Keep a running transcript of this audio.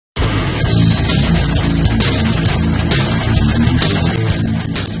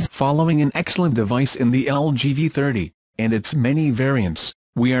Following an excellent device in the LG V30, and its many variants,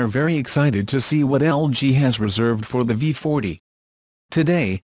 we are very excited to see what LG has reserved for the V40.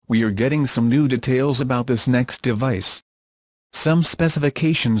 Today, we are getting some new details about this next device. Some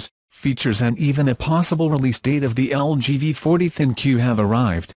specifications, features and even a possible release date of the LG V40 ThinQ have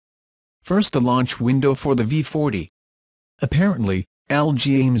arrived. First, a launch window for the V40. Apparently,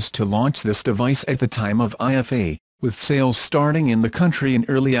 LG aims to launch this device at the time of IFA, with sales starting in the country in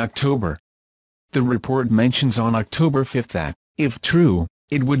early October. The report mentions on October 5 that, if true,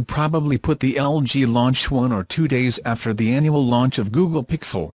 it would probably put the LG launch 1 or 2 days after the annual launch of Google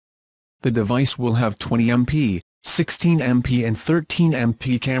Pixel. The device will have 20MP, 16MP and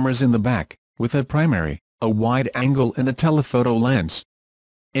 13MP cameras in the back, with a primary, a wide-angle and a telephoto lens.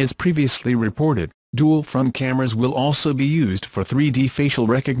 As previously reported, dual front cameras will also be used for 3D facial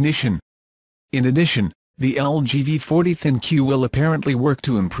recognition. In addition, the LG V40 ThinQ will apparently work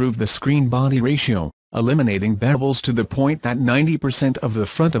to improve the screen-body ratio, eliminating bevels to the point that 90% of the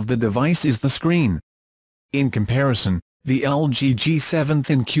front of the device is the screen. In comparison, the LG G7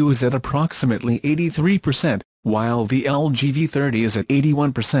 ThinQ is at approximately 83%, while the LG V30 is at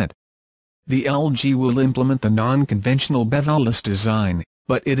 81%. The LG will implement the non-conventional bevel-less design,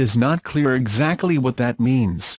 but it is not clear exactly what that means.